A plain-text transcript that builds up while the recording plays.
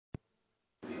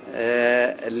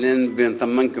اللي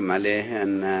بنطمنكم عليه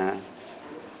أن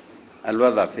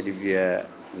الوضع في ليبيا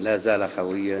لا زال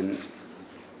قويا،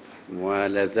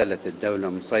 ولا زالت الدولة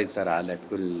مسيطرة على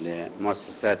كل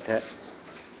مؤسساتها.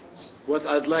 What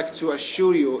I'd like to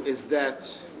assure you is that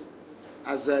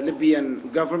as a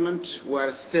Libyan government we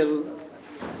are still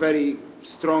very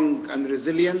strong and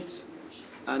resilient,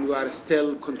 and we are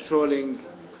still controlling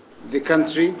the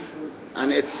country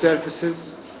and its services.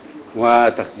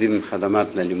 وتقديم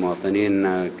خدماتنا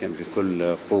للمواطنين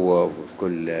بكل قوة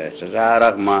وبكل شجاعة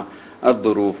رغم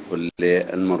الظروف اللي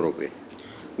نمر بها.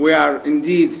 We are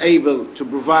indeed able to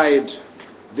provide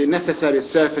the necessary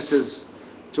services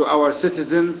to our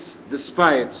citizens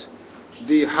despite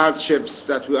the hardships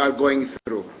that we are going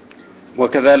through.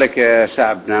 وكذلك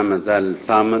شعبنا ما زال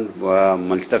صامد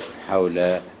وملتف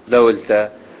حول دولته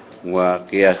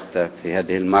وقيادته في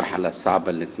هذه المرحلة الصعبة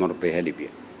اللي تمر بها ليبيا.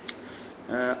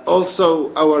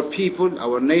 Also our people,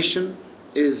 our nation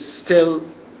is still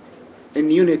in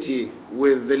unity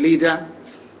with the leader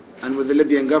and with the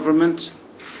Libyan government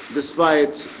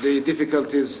despite the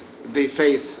difficulties they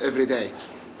face every day.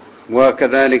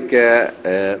 وكذلك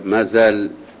ما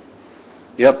زال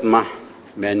يطمح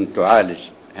بأن تعالج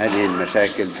هذه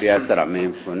المشاكل بأسرع ما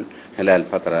يمكن خلال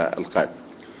الفترة القادمة.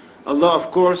 Although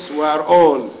of course we are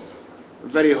all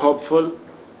very hopeful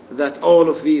that all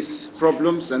of these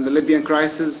problems and the Libyan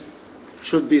crisis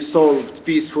should be solved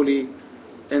peacefully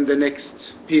in the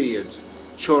next period,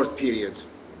 short period.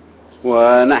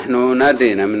 ونحن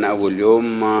نادينا من أول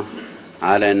يوم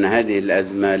على أن هذه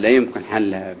الأزمة لا يمكن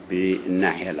حلها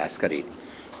بالناحية العسكرية.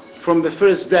 From the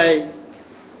first day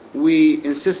we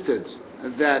insisted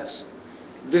that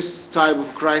this type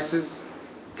of crisis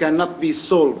cannot be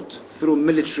solved through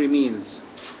military means.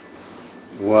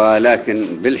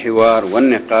 ولكن بالحوار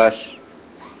والنقاش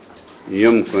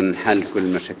يمكن حل كل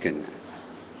مشاكلنا.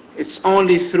 It's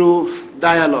only through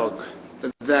dialogue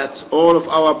that all of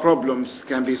our problems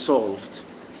can be solved.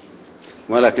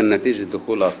 ولكن نتيجة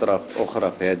دخول أطراف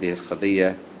أخرى في هذه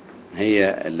القضية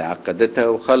هي اللي عقدتها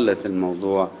وخلت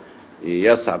الموضوع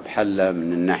يصعب حله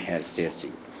من الناحية السياسية.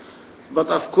 But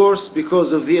of course,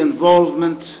 because of the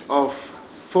involvement of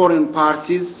foreign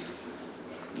parties,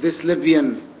 this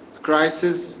Libyan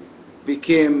crisis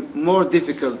became more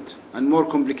difficult and more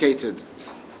complicated.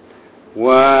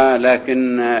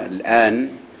 ولكن الآن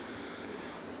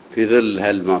في ظل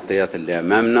هالمعطيات اللي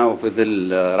أمامنا وفي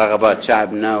ظل رغبات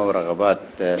شعبنا ورغبات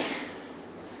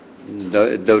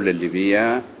الدولة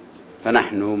الليبية،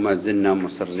 فنحن ما زلنا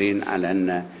مصرين على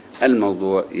أن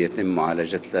الموضوع يتم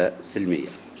معالجته سلميا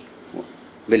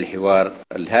بالحوار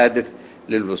الهادف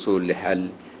للوصول لحل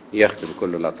يخدم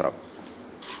كل الأطراف.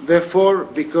 Therefore,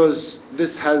 because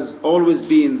this has always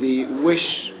been the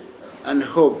wish and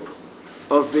hope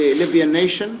of the Libyan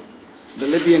nation, the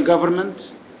Libyan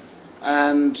government,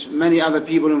 and many other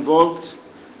people involved,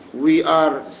 we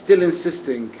are still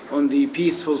insisting on the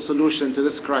peaceful solution to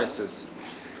this crisis.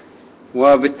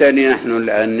 وبالتالي نحن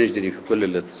الآن نجري في كل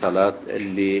الاتصالات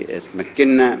اللي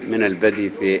تمكننا من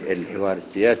البدء في الحوار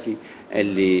السياسي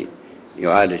اللي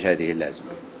يعالج هذه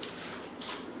الأزمة.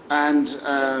 And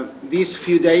these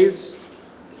few days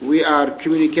we are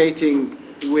communicating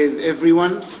with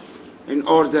everyone in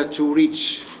order to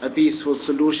reach a peaceful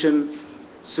solution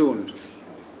soon.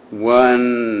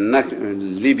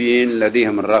 والليبيين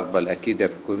لديهم الرغبة الأكيدة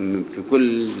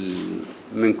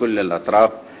من كل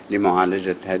الأطراف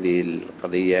لمعالجة هذه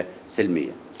القضية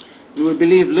سلميا. We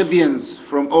believe Libyans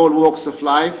from all walks of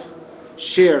life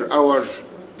share our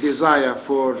desire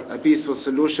for a peaceful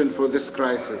solution for this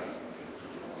crisis.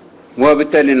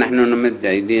 وبالتالي نحن نمد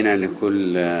أيدينا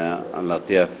لكل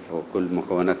الأطياف وكل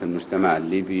مكونات المجتمع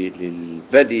الليبي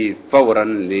للبدء فورا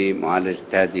لمعالجة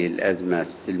هذه الأزمة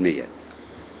السلمية.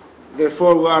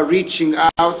 Therefore, we are reaching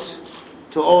out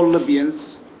to all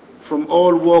Libyans from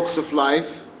all walks of life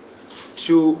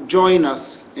to join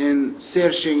us in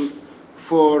searching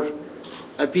for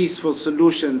a peaceful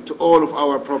solution to all of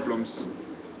our problems.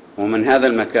 ومن هذا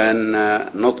المكان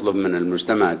نطلب من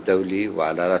المجتمع الدولي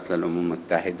وعلى رأس الأمم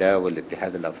المتحدة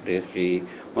والاتحاد الأفريقي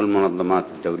والمنظمات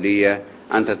الدولية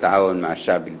أن تتعاون مع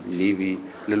الشعب الليبي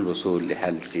للوصول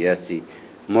لحل سياسي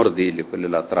مرضي لكل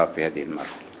الأطراف في هذه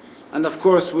المرحلة. And of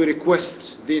course we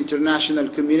request the international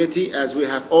community, as we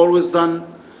have always done,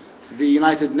 the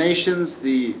United Nations,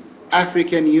 the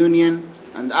African Union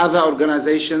and other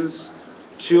organizations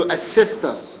to assist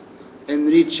us in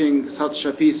reaching such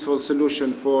a peaceful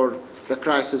solution for the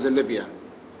crisis in Libya.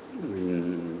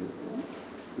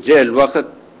 جاء الوقت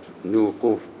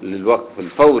للوقف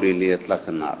الفوري لإطلاق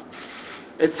النار.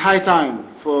 It's high time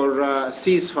for a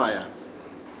ceasefire.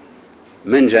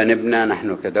 من جانبنا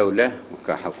نحن كدولة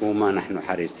وكحكومة نحن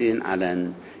حريصين على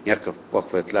أن يقف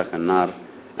وقف إطلاق النار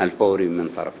الفوري من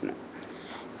طرفنا.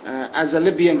 As a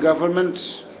Libyan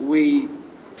government, we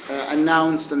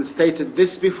announced and stated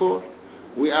this before.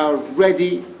 We are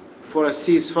ready for a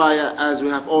ceasefire as we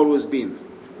have always been.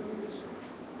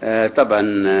 طبعا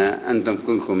أنتم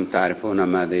كلكم تعرفون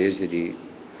ماذا يجري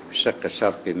في الشق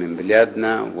الشرقي من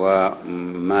بلادنا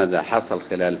وماذا حصل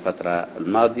خلال الفترة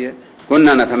الماضية.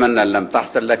 كنا نتمنى أن لم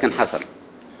تحصل لكن حصل.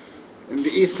 In the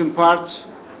eastern part,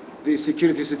 the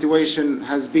security situation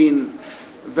has been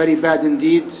very bad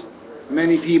indeed.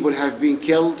 Many people have been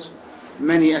killed.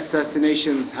 Many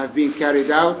assassinations have been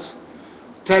carried out.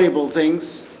 Terrible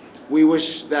things. We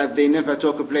wish that they never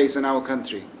took place in our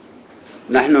country.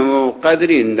 نحن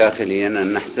قادرين داخليا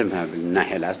أن نحسمها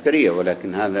بالناحية العسكرية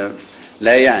ولكن هذا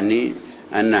لا يعني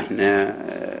أن احنا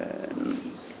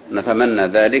نتمنى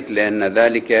ذلك لأن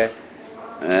ذلك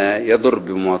يضر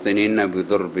بمواطنينا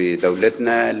بيضر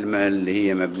بدولتنا اللي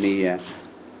هي مبنية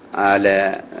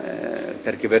على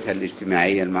تركيبتها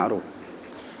الاجتماعية المعروفة.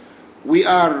 We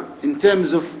are, in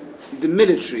terms of the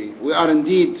military, we are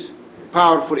indeed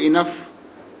powerful enough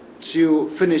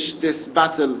to finish this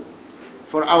battle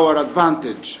for our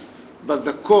advantage, but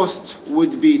the cost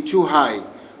would be too high.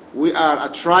 We are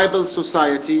a tribal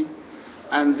society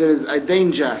and there is a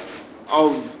danger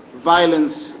of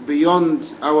violence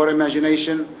beyond our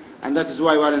imagination, and that is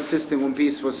why we are insisting on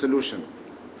peaceful solution.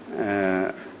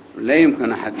 لا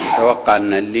يمكن أحد يتوقع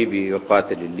أن الليبي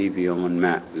يقاتل الليبي يوما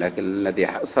ما لكن الذي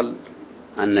حصل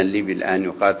أن الليبي الآن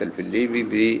يقاتل في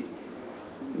الليبي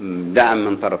بدعم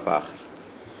من طرف آخر.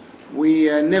 We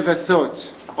never thought,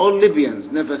 all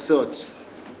Libyans never thought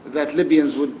that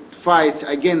Libyans would fight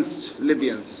against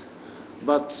Libyans,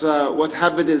 but what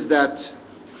happened is that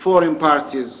foreign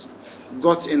parties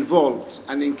got involved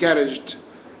and encouraged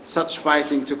such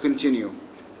fighting to continue.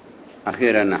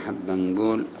 أخيرا نحب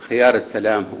نقول خيار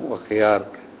السلام هو خيار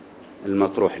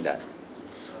المطروح الآن.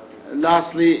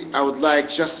 Lastly, I would like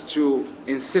just to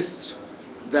insist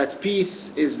that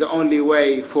peace is the only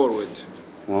way forward.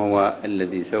 وهو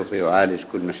الذي سوف يعالج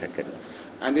كل مشاكلنا.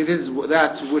 And it is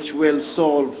that which will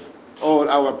solve all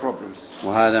our problems.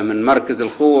 وهذا من مركز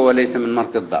القوة وليس من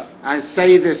مركز الضعف. I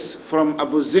say this from a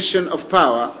position of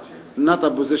power, not a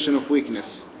position of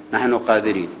weakness. نحن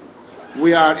قادرين.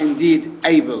 We are indeed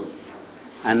able.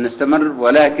 أن نستمر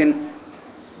ولكن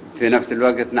في نفس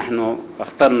الوقت نحن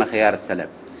اخترنا خيار السلام.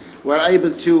 We are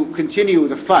able to continue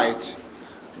the fight,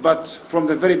 but from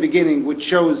the very beginning we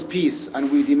chose peace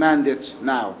and we demand it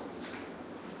now.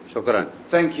 شكرا.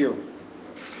 Thank you.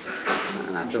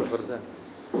 نعطيك فرصة.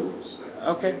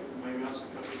 Okay.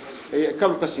 A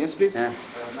couple of questions, please.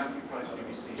 Matthew Price,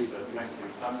 BBC, sir. Thank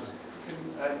you.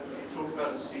 You talked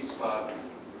about the ceasefire.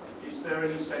 Is there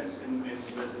any sense in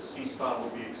that a ceasefire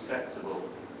will be acceptable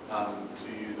to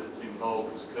you that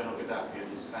involves Colonel Gaddafi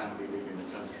and his family leaving the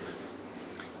country?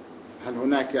 هل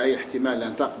هناك أي احتمال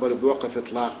أن تقبل بوقف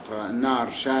إطلاق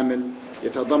النار شامل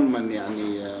يتضمن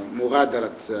يعني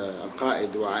مغادرة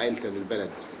القائد وعائلته للبلد؟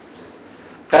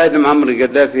 قائد معمر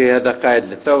قذافي هذا قائد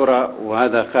للثورة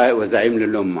وهذا قائد وزعيم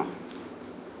للأمة.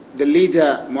 The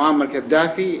leader Muammar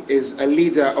Gaddafi is a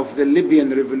leader of the Libyan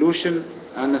revolution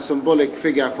and a symbolic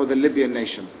figure for the Libyan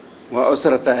nation.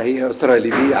 وأسرته هي أسرة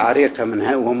ليبية عريقة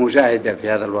منها ومجاهدة في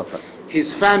هذا الوطن.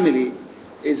 His family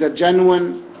is a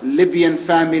genuine Libyan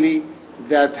family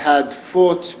that had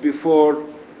fought before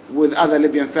with other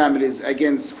Libyan families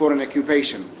against foreign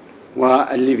occupation.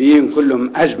 والليبيين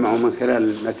كلهم أجمعوا من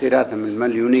خلال مسيراتهم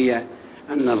المليونية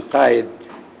أن القائد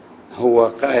هو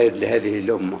قائد لهذه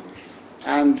الأمة.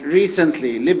 And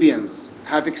recently Libyans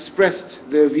have expressed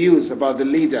their views about the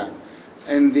leader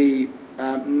in the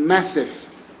massive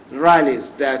rallies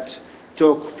that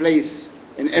took place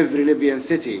in every Libyan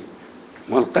city.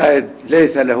 والقائد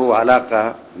ليس له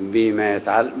علاقة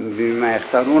بما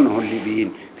يختارونه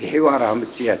الليبيين في حوارهم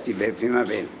السياسي فيما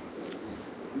بينهم.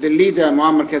 The leader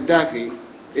Muammar Gaddafi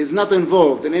is not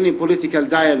involved in any political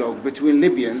dialogue between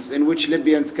Libyans in which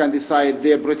Libyans can decide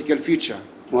their political future.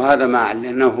 وهذا ما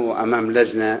أعلنه أمام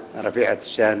لجنة رفيعة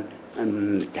الشأن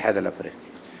من الاتحاد الأفريقي.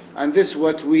 And this is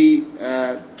what we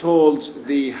told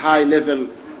the high-level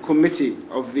committee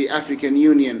of the African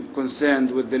Union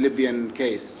concerned with the Libyan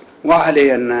case.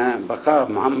 وعليه أن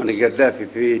بقاء معمر القذافي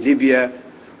في ليبيا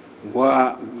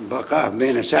وبقاء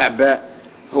بين شعبه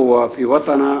هو في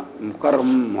وطنه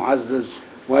مكرم معزز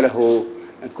وله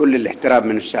كل الاحترام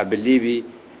من الشعب الليبي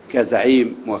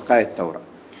كزعيم وقائد ثورة.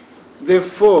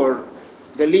 Therefore,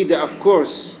 the leader, of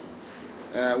course,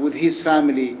 with his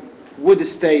family, would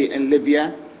stay in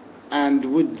Libya and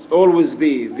would always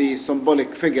be the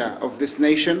symbolic figure of this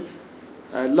nation.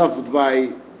 loved by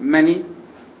many,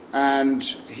 and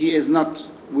he is not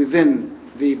within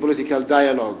the political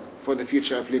dialogue for the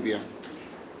future of Libya.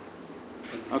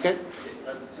 Okay?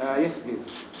 Yes, please.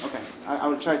 Okay. I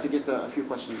will try to get a few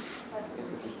questions. Yes,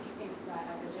 yes.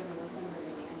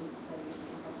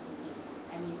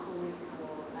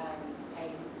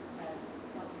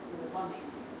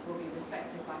 Will be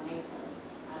respected by NATO,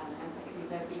 and secondly,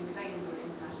 there have been claims in the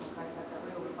international press that the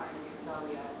oil refinery in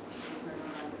Zawiya is no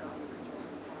longer under control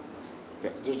of the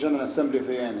council. The General Assembly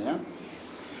في يعني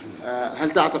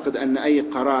هل تعتقد أن أي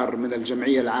قرار من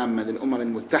الجمعية العامة للأمم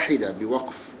المتحدة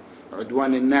بوقف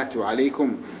عدوان الناتو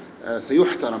عليكم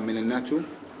سيحترم من الناتو؟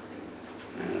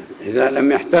 إذا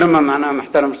لم يحترمه معناه ما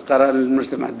احترمش قرار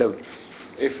المجتمع الدولي.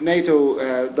 If NATO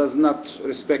does not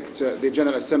respect the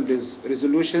General Assembly's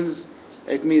resolutions,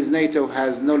 it means NATO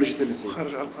has no legitimacy.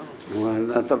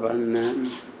 وهذا طبعا.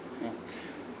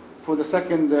 For the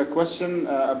second question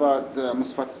about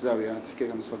مصفاة الزاوية، تحكي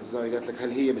لك مصفاة الزاوية قالت لك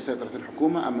هل هي بسيطرة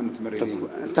الحكومة أم المتمردين؟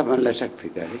 طبعا لا شك في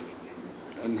ذلك.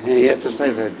 هي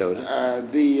تسيطر الدولة.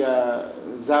 The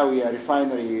Zawiya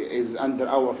refinery is under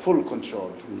our full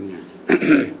control.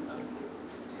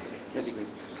 Yes, please.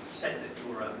 You said that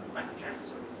you're Michael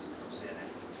Chancellor from CNN.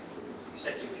 You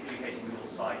said you're communicating with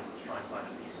all sides to try and find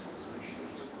a peaceful solution.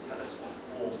 Tell us what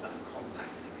form that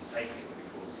contact is taking,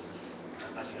 because,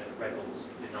 as you know, the rebels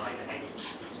deny that any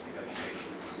peace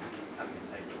negotiations have been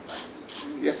taking place.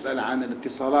 يسأل عن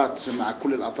الاتصالات مع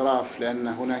كل الأطراف لأن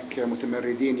هناك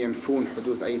متمردين ينفون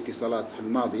حدوث أي اتصالات في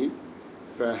الماضي،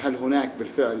 فهل هناك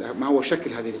بالفعل ما هو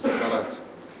شكل هذه الاتصالات؟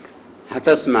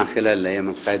 هتسمع خلال الأيام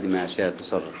القادمة أشياء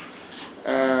تصرف.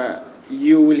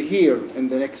 You will hear in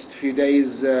the next few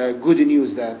days good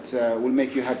news that will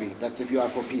make you happy. That's if you are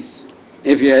for peace.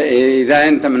 إذا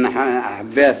أنت من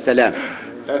أحباء السلام.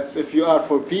 That's if you are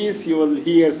for peace, you will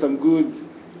hear some good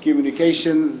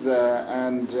communications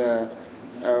and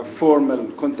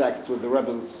formal contacts with the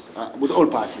rebels, with all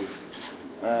parties,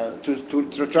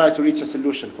 to try to reach a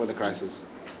solution for the crisis.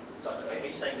 So are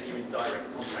you saying that you're in direct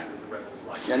contact with the rebels?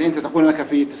 يعني أنت تقول هناك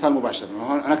في اتصال مباشر،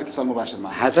 هناك اتصال مباشر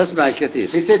معه. هتسمع الكثير.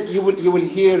 He said you will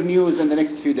hear news in the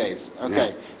next few days. Okay.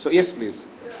 Yeah. So yes, please.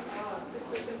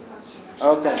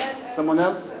 Okay. Someone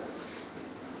else?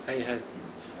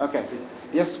 Okay.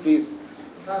 Yes, please.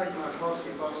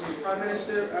 Prime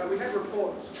Minister, we had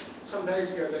reports some days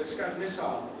ago that a Scud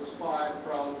missile was fired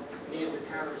from near the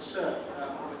town of Sirte,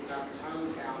 Mohammed Gaddafi's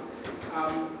hometown.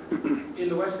 In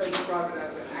the West, they describe it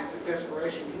as an act of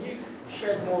desperation. Can you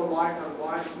shed more light on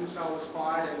why this missile was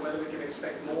fired and whether we can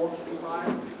expect more to be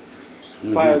fired?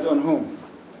 Fired on whom?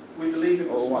 We believe it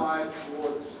was fired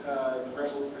towards the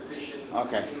rebels' position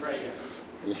in Praga.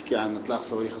 يحكي عن إطلاق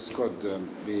صواريخ سكود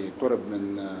بقرب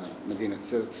من مدينة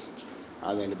سرت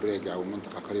على البريكا أو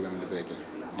منطقة قريبة من البريكا.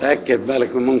 تأكد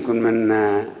بالك ممكن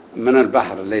من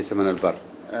البحر ليس من البر.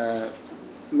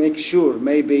 Make sure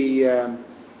maybe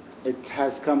it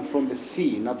has come from the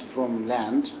sea, not from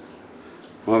land.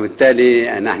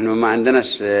 وبالتالي نحن ما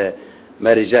عندناش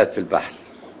مارجات في البحر.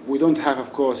 We don't have,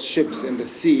 of course, ships in the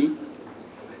sea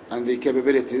and the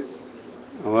capabilities.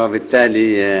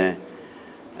 وبالتالي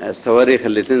الصواريخ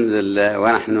اللي تنزل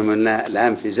ونحن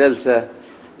الآن في جلسة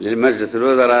لمجلس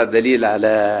الوزراء دليل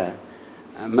على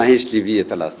ما هيش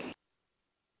ليبية الأصل.